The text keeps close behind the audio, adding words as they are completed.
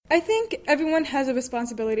I think everyone has a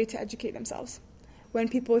responsibility to educate themselves when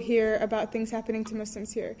people hear about things happening to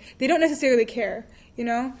Muslims here. They don't necessarily care, you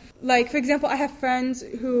know? Like, for example, I have friends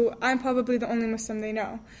who I'm probably the only Muslim they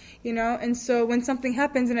know, you know? And so when something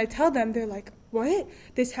happens and I tell them, they're like, what?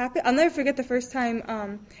 This happened? I'll never forget the first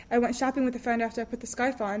time I went shopping with a friend after I put the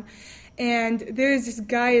scarf on, and there's this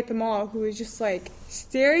guy at the mall who was just, like,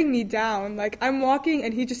 staring me down. Like, I'm walking,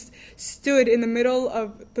 and he just stood in the middle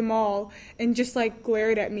of the mall and just, like,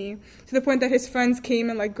 glared at me to the point that his friends came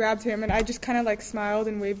and, like, grabbed him, and I just kind of, like, smiled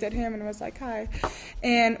and waved at him and was like, hi.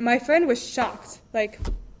 And my friend was shocked, like,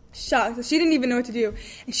 shocked. She didn't even know what to do.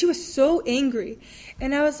 And she was so angry.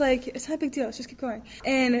 And I was like, it's not a big deal. Let's just keep going.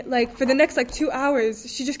 And, like, for the next, like, 2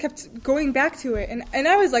 hours, she just kept going back to it. And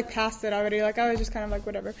I was, like, past it already. Like, I was just kind of like,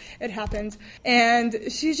 whatever. It happened. And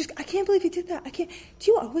she just, I can't believe you did that. Do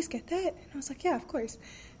you always get that? And I was like, yeah, of course.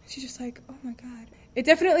 And she's just like, oh, my God. It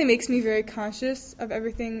definitely makes me very conscious of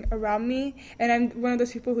everything around me, and I'm one of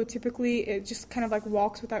those people who typically it just kind of like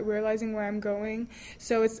walks without realizing where I'm going.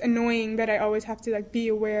 So it's annoying that I always have to like be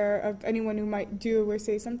aware of anyone who might do or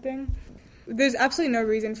say something. There's absolutely no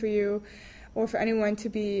reason for you or for anyone to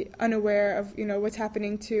be unaware of, you know, what's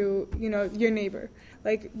happening to, you know, your neighbor.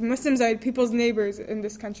 Like, Muslims are people's neighbors in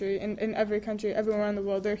this country, in every country, everywhere around the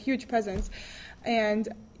world. They're a huge presence, and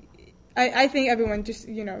I think everyone just,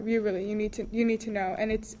 you know, you need to know.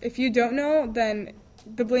 And it's, if you don't know, then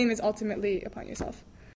the blame is ultimately upon yourself.